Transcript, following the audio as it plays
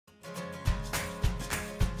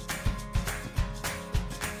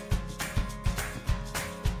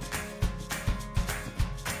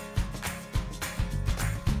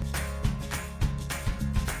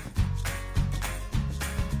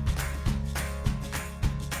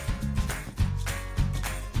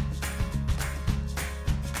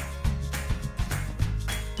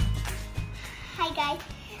guys,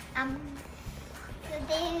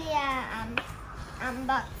 today we are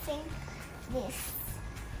unboxing this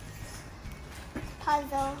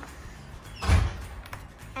puzzle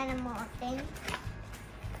animal thing.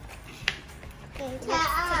 Okay, let's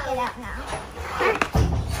take it out now.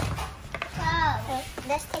 So,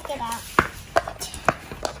 let's take it out.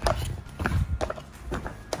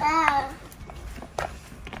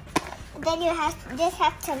 Then you just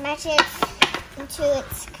have to match it into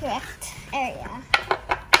its correct area.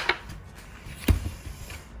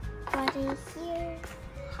 Body here.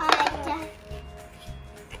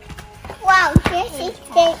 Wow, here's the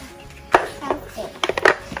thing.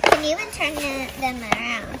 Can you even turn them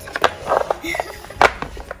around?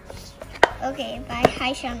 Okay, bye.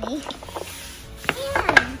 Hi, Shani.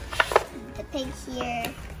 Yeah. The pig here.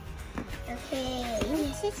 Okay.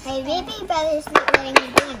 My baby brother's not letting me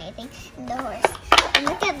do anything. And the horse. And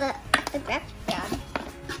look at the background.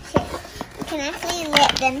 Okay. You can actually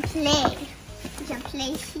let them play. You can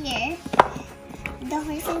play here. The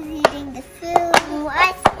horse is eating the food.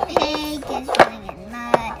 What? The pig is rolling in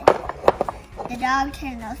mud. The dog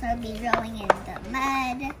can also be rolling in the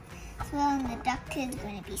mud. So the duck is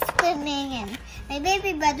going to be swimming. And my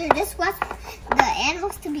baby brother just wants the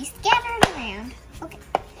animals to be scattered around. Okay.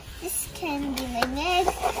 This can be laying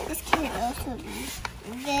eggs. This can also be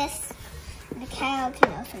this. The cow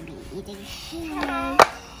can also be eating hay.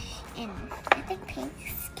 And I think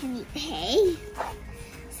pigs can eat hay.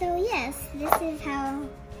 So yes, this is how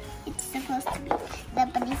it's supposed to be. The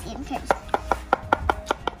bunnies eating carrots.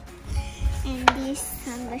 And these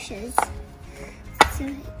bushes. So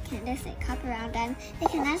you can just like hop around and they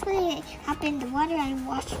can actually hop in the water and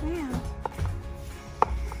wash around.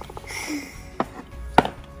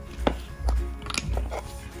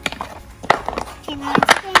 Okay, now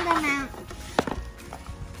let's bring them out.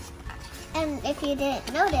 And if you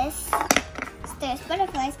didn't notice, there's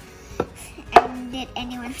butterflies. And did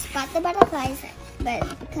anyone spot the butterflies?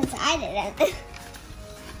 But because I didn't.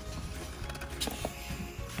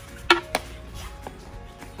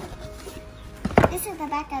 This is the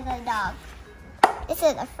back of the dog. This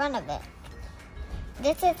is the front of it.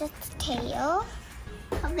 This is the tail.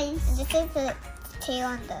 This is the tail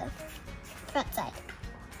on the front side.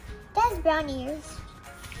 It has brown ears.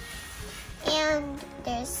 And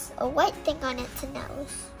there's a white thing on its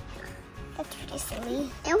nose. That's pretty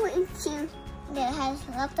silly. That has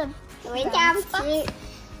lots of brown spots,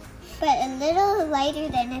 but a little lighter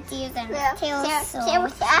than its ears and its tail.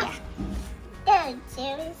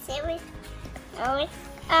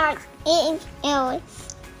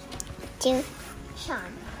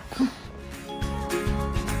 Sean.